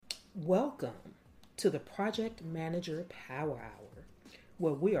Welcome to the Project Manager Power Hour,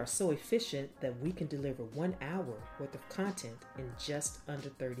 where we are so efficient that we can deliver 1 hour worth of content in just under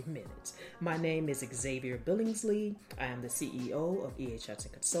 30 minutes. My name is Xavier Billingsley. I am the CEO of E.H.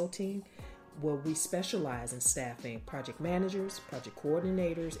 Hudson Consulting, where we specialize in staffing project managers, project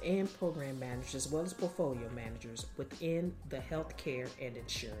coordinators, and program managers, as well as portfolio managers within the healthcare and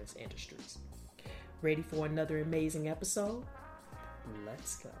insurance industries. Ready for another amazing episode?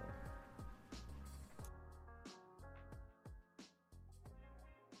 Let's go.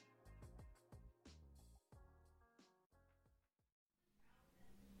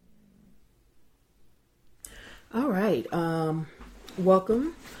 All right.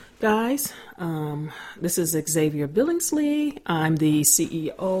 Welcome, guys. This is Xavier Billingsley. I'm the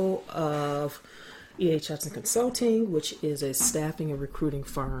CEO of E.H. Hudson Consulting, which is a staffing and recruiting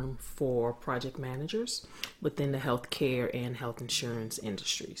firm for project managers within the healthcare and health insurance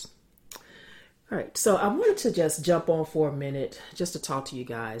industries. All right. So I wanted to just jump on for a minute just to talk to you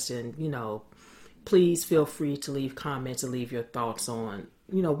guys, and please feel free to leave comments and leave your thoughts on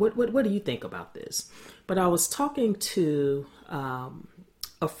what do you think about this. But I was talking to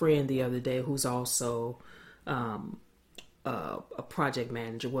a friend the other day who's also a project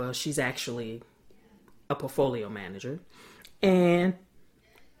manager. Well, she's actually a portfolio manager. And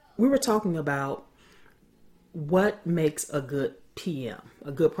we were talking about what makes a good PM,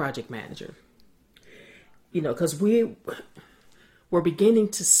 a good project manager. Because we're beginning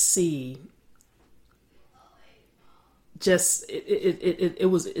to see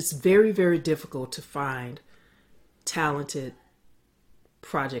it's very, very difficult to find talented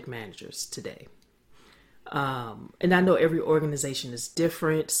project managers today. And I know every organization is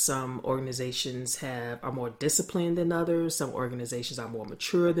different. Some organizations are more disciplined than others. Some organizations are more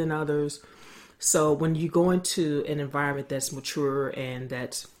mature than others. So when you go into an environment that's mature and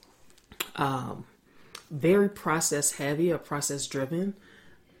that's very process heavy or process driven,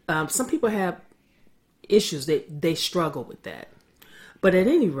 some people have issues that they struggle with that. But at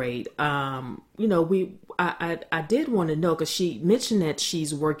any rate, I did want to know, because she mentioned that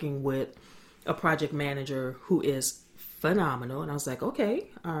she's working with a project manager who is phenomenal. And I was like, okay,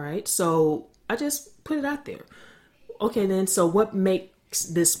 all right. So I just put it out there. Okay, then, so what makes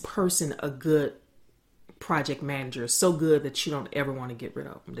this person a good project manager, so good that you don't ever want to get rid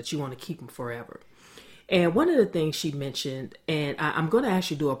of them, that you want to keep them forever? And one of the things she mentioned, and I'm going to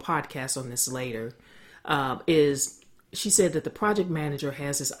actually do a podcast on this later, is she said that the project manager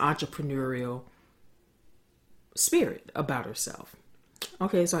has this entrepreneurial spirit about herself.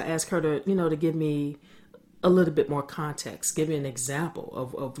 Okay, so I asked her to give me a little bit more context, give me an example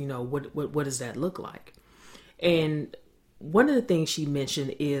of what does that look like. And one of the things she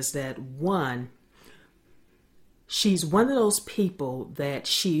mentioned is that she's one of those people that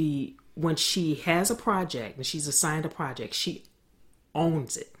when she has a project and she's assigned a project, she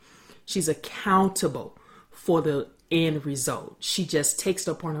owns it. She's accountable for the end result. She just takes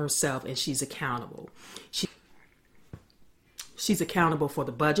it upon herself and she's accountable. She's accountable for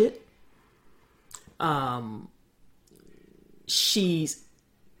the budget. She's,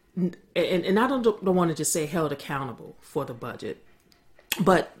 and I don't want to just say held accountable for the budget,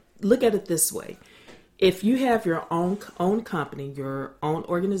 but look at it this way. If you have your own company, your own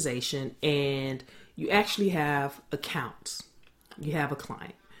organization, and you actually have accounts, you have a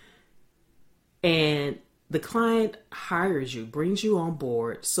client, and the client hires you, brings you on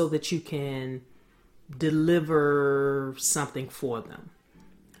board so that you can deliver something for them.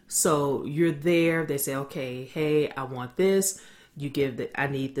 So you're there, they say, okay, hey, I want this. I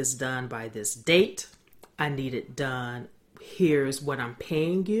need this done by this date. I need it done. Here's what I'm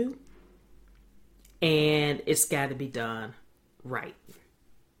paying you. And it's got to be done right.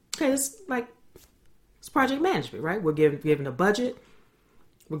 Okay, it's project management, right? We're given a budget.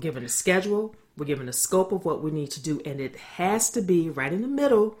 We're given a schedule. We're given a scope of what we need to do. And it has to be right in the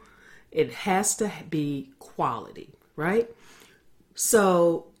middle. It has to be quality, right?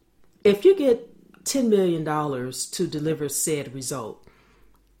 So if you get $10 million to deliver said result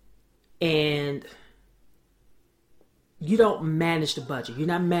and you don't manage the budget, you're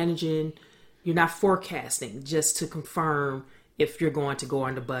not forecasting just to confirm if you're going to go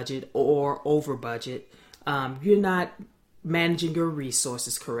under budget or over budget. You're not managing your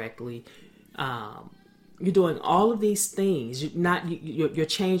resources correctly. You're doing all of these things. Your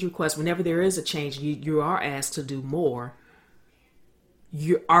change request, whenever there is a change, you are asked to do more.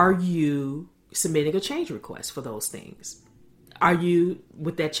 Are you submitting a change request for those things?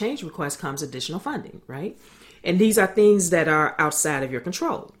 With that change request comes additional funding, right? And these are things that are outside of your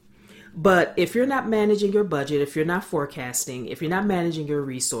control. But if you're not managing your budget, if you're not forecasting, if you're not managing your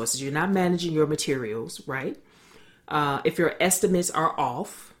resources, you're not managing your materials, right? If your estimates are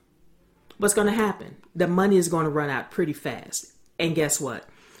off, what's going to happen? The money is going to run out pretty fast. And guess what?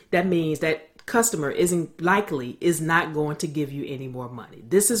 That means that customer is not going to give you any more money.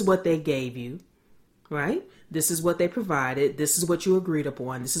 This is what they gave you, right? This is what they provided. This is what you agreed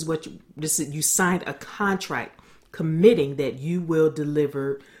upon. You signed a contract committing that you will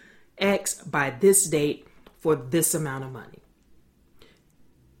deliver X by this date for this amount of money.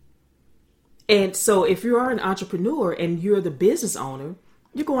 And so if you are an entrepreneur and you're the business owner,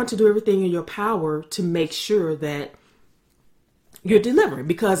 you're going to do everything in your power to make sure that you're delivering.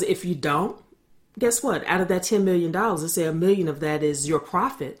 Because if you don't, guess what? Out of that $10 million, let's say $1 million of that is your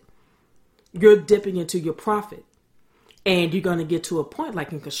profit. You're dipping into your profit. And you're going to get to a point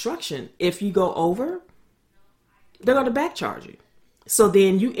like in construction. If you go over, they're going to back charge you. So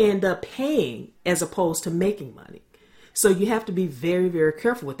then you end up paying as opposed to making money. So you have to be very, very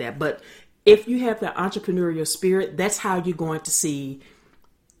careful with that. But if you have the entrepreneurial spirit, that's how you're going to see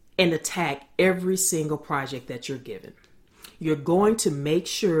and attack every single project that you're given. You're going to make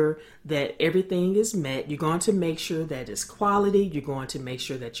sure that everything is met. You're going to make sure that it's quality. You're going to make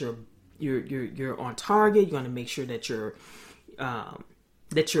sure that you're on target. You're going to make sure that you're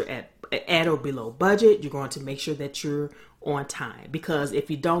at or below budget. You're going to make sure that you're on time, because if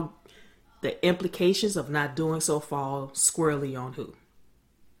you don't, the implications of not doing so fall squarely on who?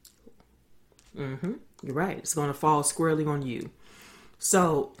 You're right. It's going to fall squarely on you.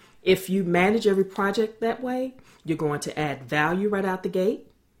 So if you manage every project that way, you're going to add value right out the gate.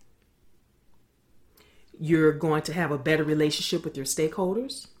 You're going to have a better relationship with your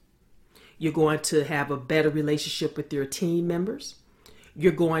stakeholders. You're going to have a better relationship with your team members.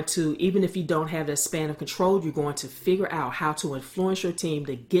 You're going to, even if you don't have that span of control, you're going to figure out how to influence your team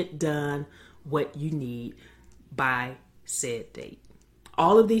to get done what you need by said date.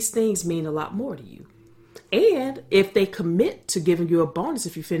 All of these things mean a lot more to you. And if they commit to giving you a bonus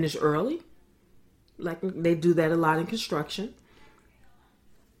if you finish early, like they do that a lot in construction,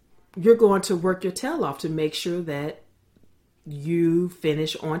 you're going to work your tail off to make sure that you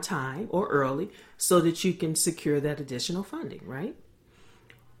finish on time or early so that you can secure that additional funding, right?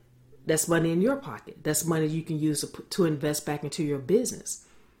 That's money in your pocket. That's money you can use to invest back into your business.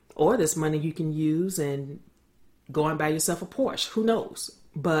 Or that's money you can use and go and buy yourself a Porsche. Who knows?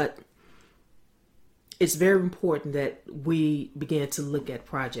 But it's very important that we begin to look at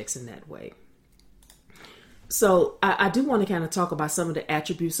projects in that way. So I do want to kind of talk about some of the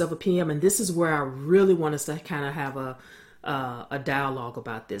attributes of a PM. And this is where I really want us to kind of have a dialogue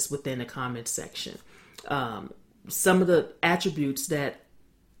about this within the comment section. Some of the attributes that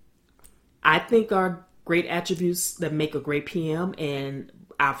I think are great attributes that make a great PM, and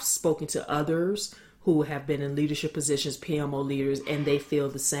I've spoken to others who have been in leadership positions, PMO leaders, and they feel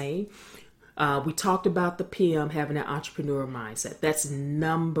the same. We talked about the PM having an entrepreneur mindset. That's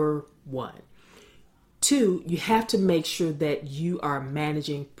number one. 2, you have to make sure that you are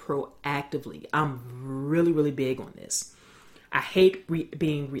managing proactively. I'm really, really big on this. I hate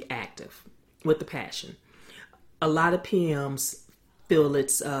being reactive with the passion. A lot of PMs feel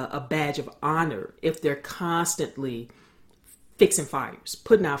it's a badge of honor if they're constantly fixing fires,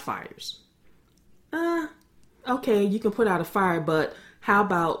 putting out fires. Okay, you can put out a fire, but how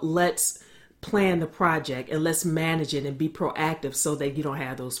about let's plan the project and let's manage it and be proactive so that you don't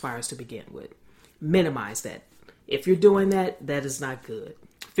have those fires to begin with. Minimize that. If you're doing that, that is not good.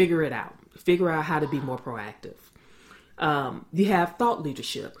 Figure it out. Figure out how to be more proactive. You have thought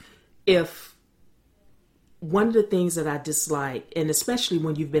leadership. If one of the things that I dislike, and especially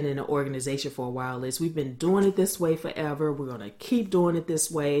when you've been in an organization for a while, is we've been doing it this way forever. We're going to keep doing it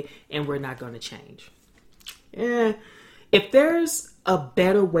this way, and we're not going to change. If there's a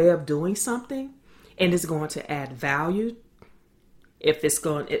better way of doing something and it's going to add value, if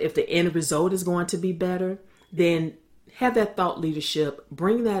the end result is going to be better, then have that thought leadership,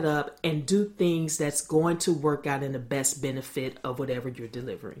 bring that up, and do things that's going to work out in the best benefit of whatever you're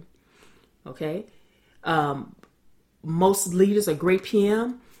delivering. Okay? Most leaders are great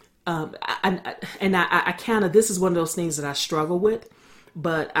PM. I kind of, this is one of those things that I struggle with,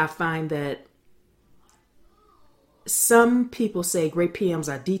 but I find that some people say great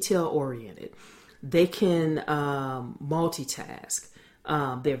PMs are detail oriented. They can multitask.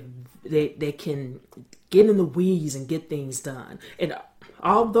 They can get in the weeds and get things done. And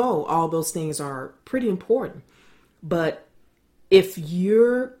although all those things are pretty important, but if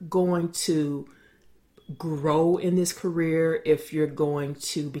you're going to grow in this career, if you're going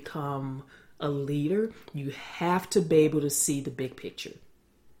to become a leader, you have to be able to see the big picture.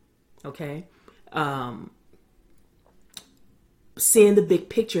 Okay. Seeing the big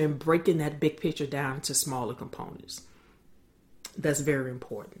picture and breaking that big picture down into smaller components. That's very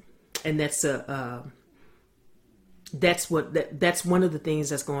important. And that's that's one of the things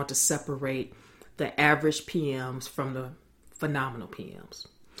that's going to separate the average PMs from the phenomenal PMs.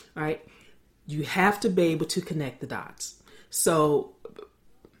 All right. You have to be able to connect the dots. So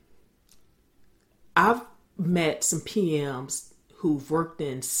I've met some PMs who've worked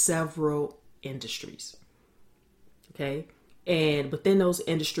in several industries. Okay. And within those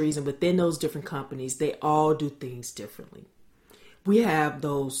industries and within those different companies, they all do things differently. We have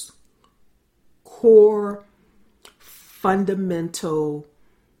those core fundamental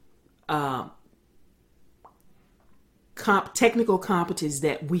technical competencies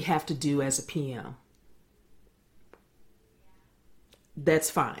that we have to do as a PM. That's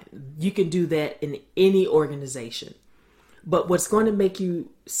fine. You can do that in any organization. But what's going to make you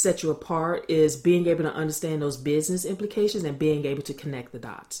set you apart is being able to understand those business implications and being able to connect the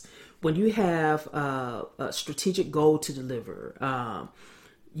dots. When you have a strategic goal to deliver,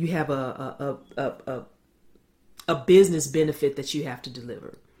 you have a business benefit that you have to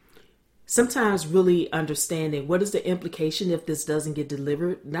deliver. Sometimes really understanding what is the implication if this doesn't get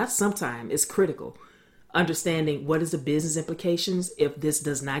delivered, not sometimes, it's critical. Understanding what is the business implications if this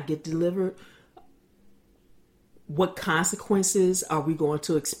does not get delivered. What consequences are we going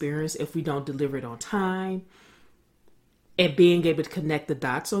to experience if we don't deliver it on time? And being able to connect the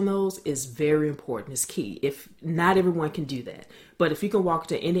dots on those is very important. It's key. If not everyone can do that, but if you can walk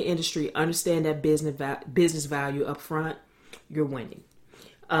to any industry, understand that business value up front, you're winning.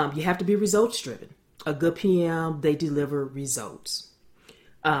 You have to be results driven. A good PM, they deliver results.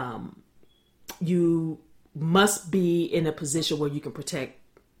 You must be in a position where you can protect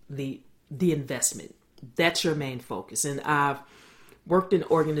the investment. That's your main focus. And I've worked in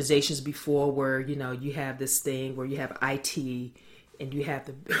organizations before where, you have this thing where you have IT and you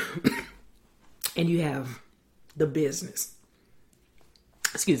have and you have the business.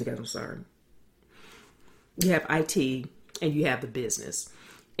 Excuse me, guys, I'm sorry. You have IT and you have the business.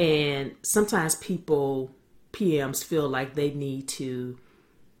 And sometimes PMs feel like they're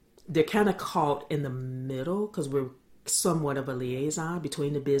kind of caught in the middle because we're somewhat of a liaison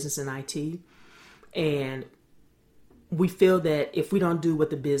between the business and IT. And we feel that if we don't do what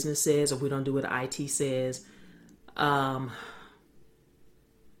the business says or we don't do what IT says,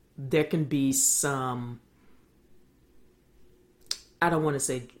 there can be some, I don't want to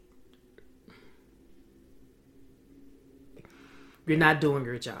say, you're not doing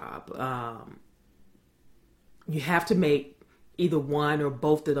your job. You have to make either one or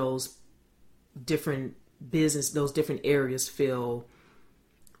both of those different areas feel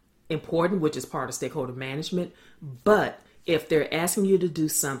important, which is part of stakeholder management. But if they're asking you to do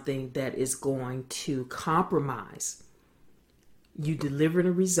something that is going to compromise you delivering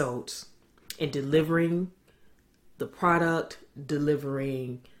the results and delivering the product,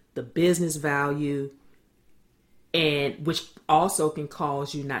 delivering the business value, and which also can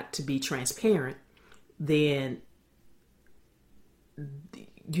cause you not to be transparent, then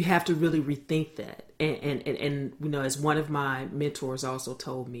you have to really rethink that. And as one of my mentors also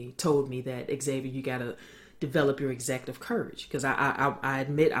told me that, Xavier, you got to develop your executive courage, because I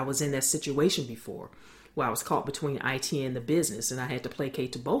admit I was in that situation before where I was caught between IT and the business, and I had to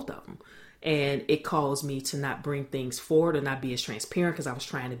placate to both of them, and it caused me to not bring things forward or not be as transparent because I was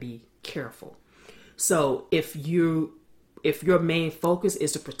trying to be careful. So if your main focus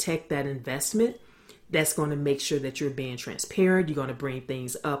is to protect that investment, that's going to make sure that you're being transparent. You're going to bring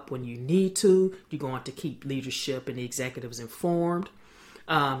things up when you need to. You're going to keep leadership and the executives informed.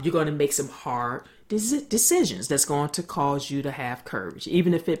 You're going to make some hard decisions that's going to cause you to have courage,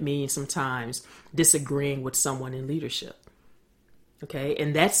 even if it means sometimes disagreeing with someone in leadership. Okay,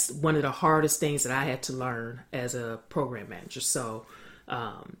 and that's one of the hardest things that I had to learn as a program manager. So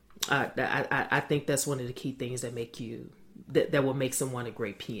I think that's one of the key things that that will make someone a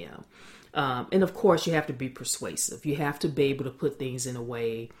great PM. And of course, you have to be persuasive. You have to be able to put things in a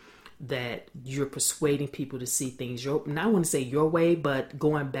way that you're persuading people to see things I want to say your way, but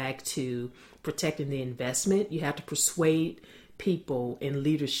going back to protecting the investment, you have to persuade people in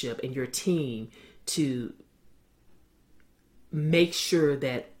leadership and your team to make sure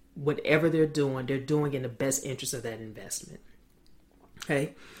that whatever they're doing in the best interest of that investment.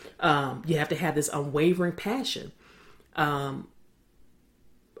 Okay. You have to have this unwavering passion. I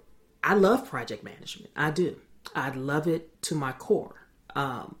love project management. I do. I love it to my core.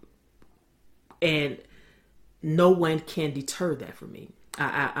 And no one can deter that from me.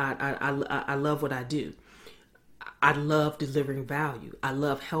 I love what I do. I love delivering value. I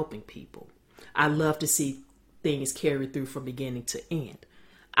love helping people. I love to see things carried through from beginning to end.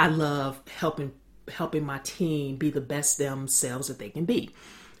 I love helping my team be the best themselves that they can be.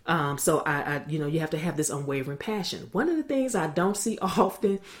 So you have to have this unwavering passion. One of the things I don't see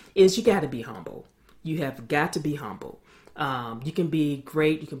often is you got to be humble. You have got to be humble. You can be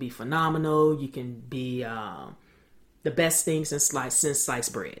great. You can be phenomenal. You can be the best thing since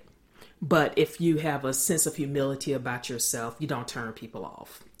sliced bread. But if you have a sense of humility about yourself, you don't turn people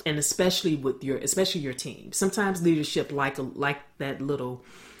off. And especially your team. Sometimes leadership like that little,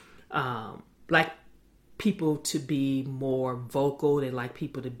 like people to be more vocal. They like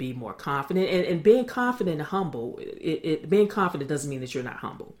people to be more confident. And being confident and humble, being confident doesn't mean that you're not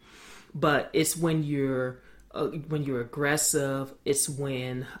humble. But it's when you're aggressive. It's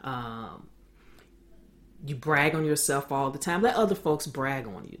when you brag on yourself all the time. Let other folks brag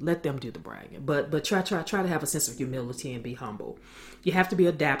on you. Let them do the bragging. But try to have a sense of humility and be humble. You have to be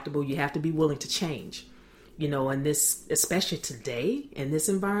adaptable. You have to be willing to change. And this, especially today in this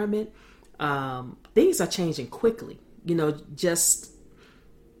environment, things are changing quickly. Just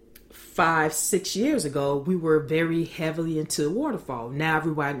 5-6 years ago, we were very heavily into waterfall. Now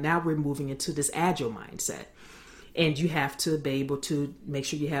we're moving into this agile mindset. And you have to be able to make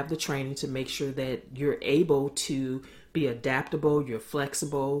sure you have the training to make sure that you're able to be adaptable, you're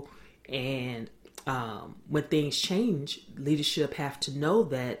flexible. And when things change, leadership have to know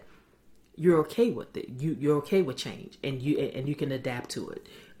that you're okay with it. You're okay with change, and you can adapt to it.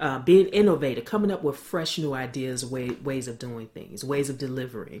 Being innovative, coming up with fresh new ideas, ways of doing things, ways of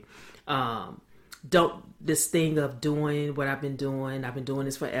delivering. This thing of doing what I've been doing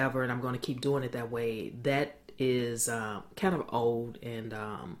this forever and I'm going to keep doing it that way. That is kind of old and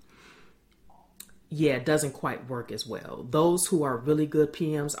it doesn't quite work as well. Those who are really good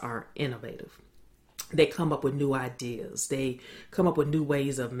PMs are innovative. They come up with new ideas. They come up with new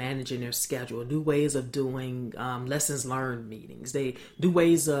ways of managing their schedule, new ways of doing lessons learned meetings. They do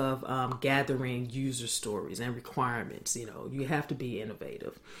ways of gathering user stories and requirements. You have to be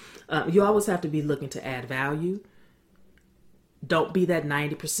innovative. You always have to be looking to add value. Don't be that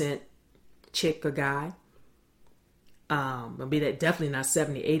 90% chick or guy. Don't be that, definitely not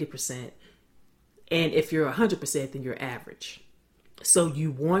 70-80%. And if you're 100%, then you're average. So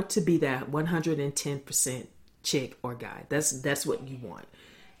you want to be that 110% chick or guy. That's what you want.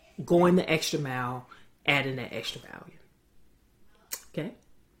 Going the extra mile, adding that extra value. Okay.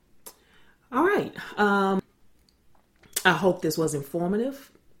 All right. I hope this was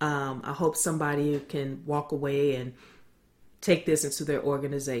informative. I hope somebody can walk away and take this into their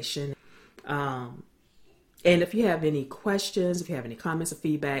organization. And if you have any questions, if you have any comments or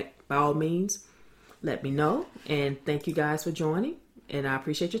feedback, by all means, let me know. And thank you guys for joining. And I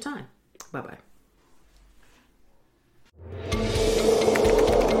appreciate your time. Bye-bye.